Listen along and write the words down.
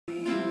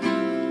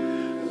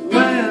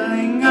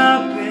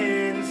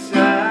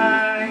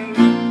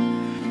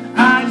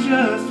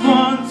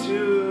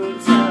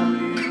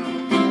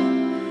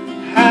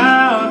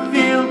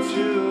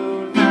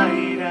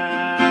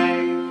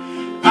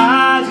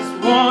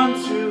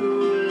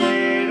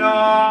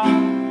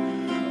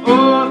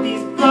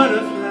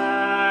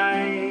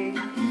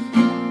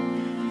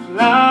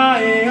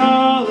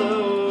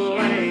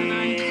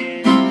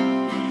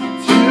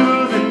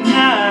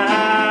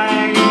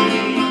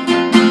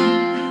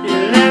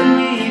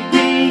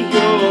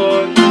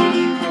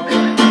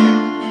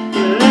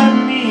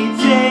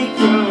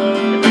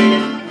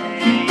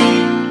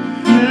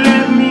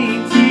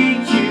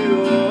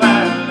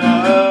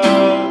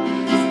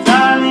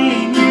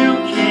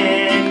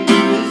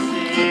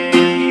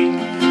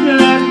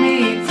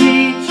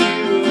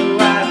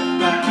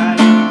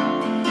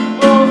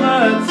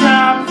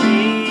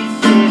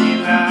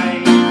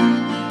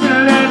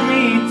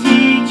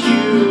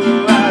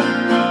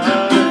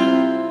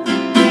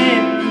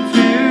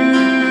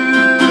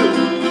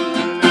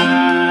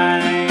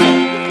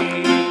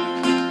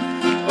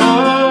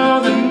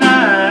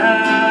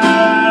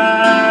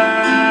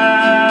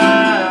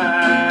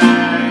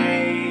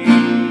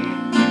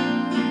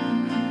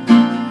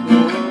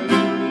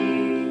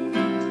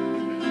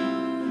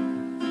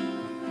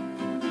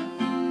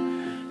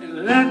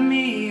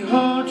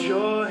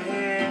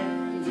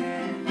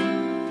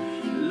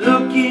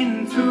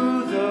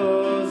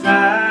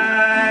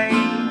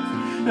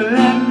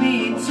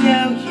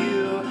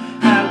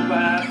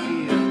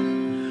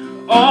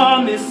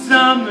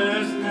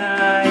summer's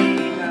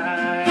night,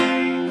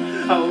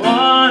 I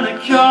wanna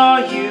call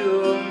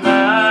you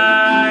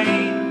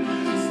mine,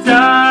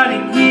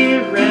 starting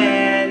here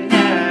and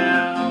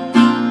now.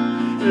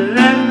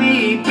 Let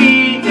me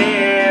be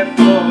there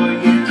for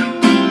you,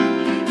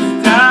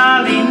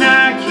 darling,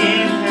 I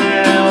can't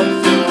help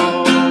so.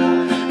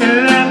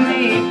 Let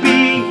me be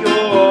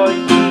your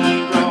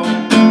hero,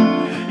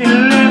 and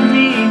let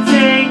me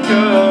take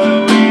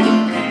away the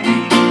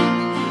pain,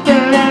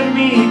 and let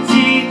me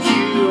teach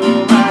you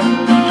how to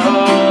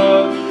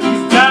love,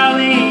 'cause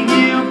darling,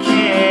 you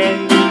can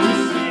do the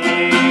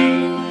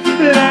same.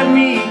 Let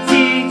me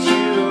teach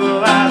you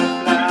how to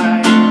fly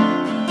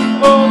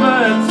over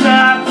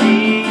top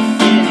these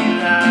city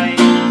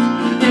lights,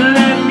 and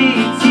let me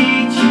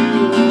teach you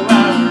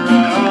how to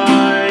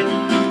run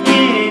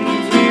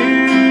into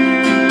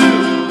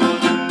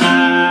the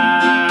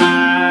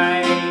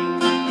night.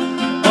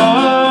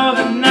 Oh,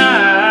 the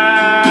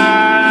night.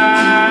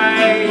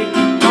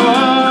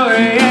 Oh,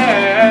 yeah.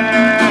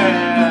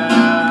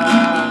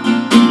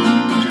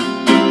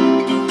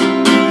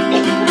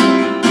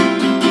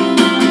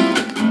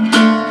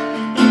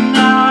 And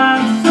now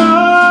I'm so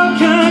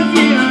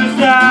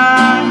confused. I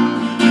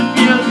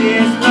feel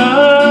this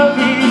love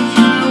is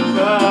true,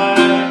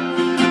 but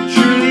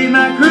truly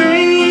my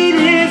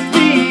greatest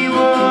fear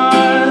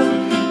was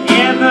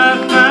ever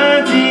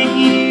finding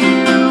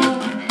you.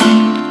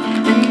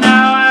 And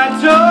now I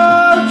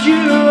told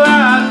you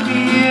how I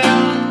feel,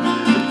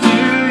 but do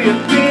you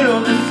feel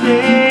the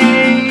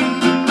same?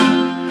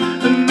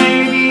 But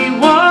maybe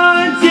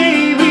one day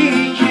we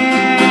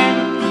can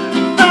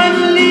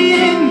finally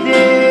end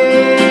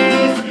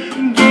this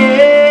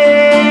game.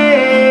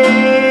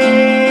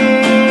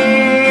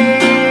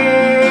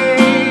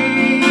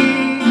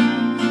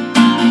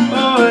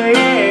 Oh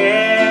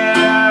yeah,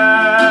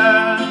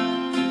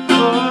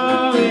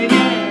 oh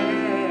yeah.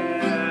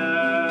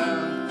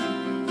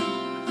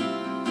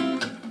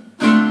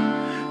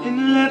 And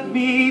let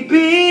me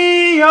be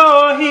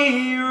your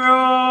hero,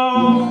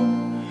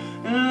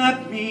 and let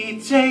me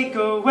take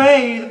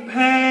away the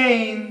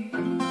pain,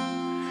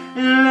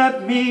 and let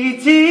me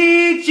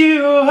teach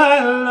you how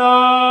to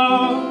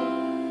love,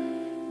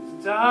 'cause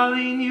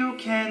darling, you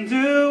can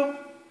do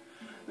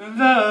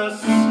the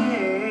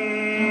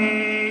same.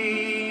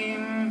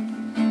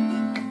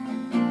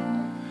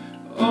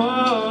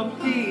 Oh,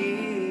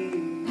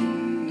 please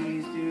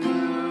do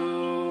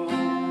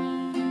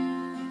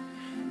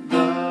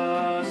the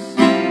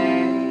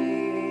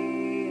same.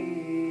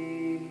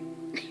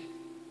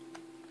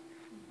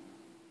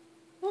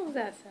 What was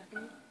that,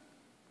 Stephanie?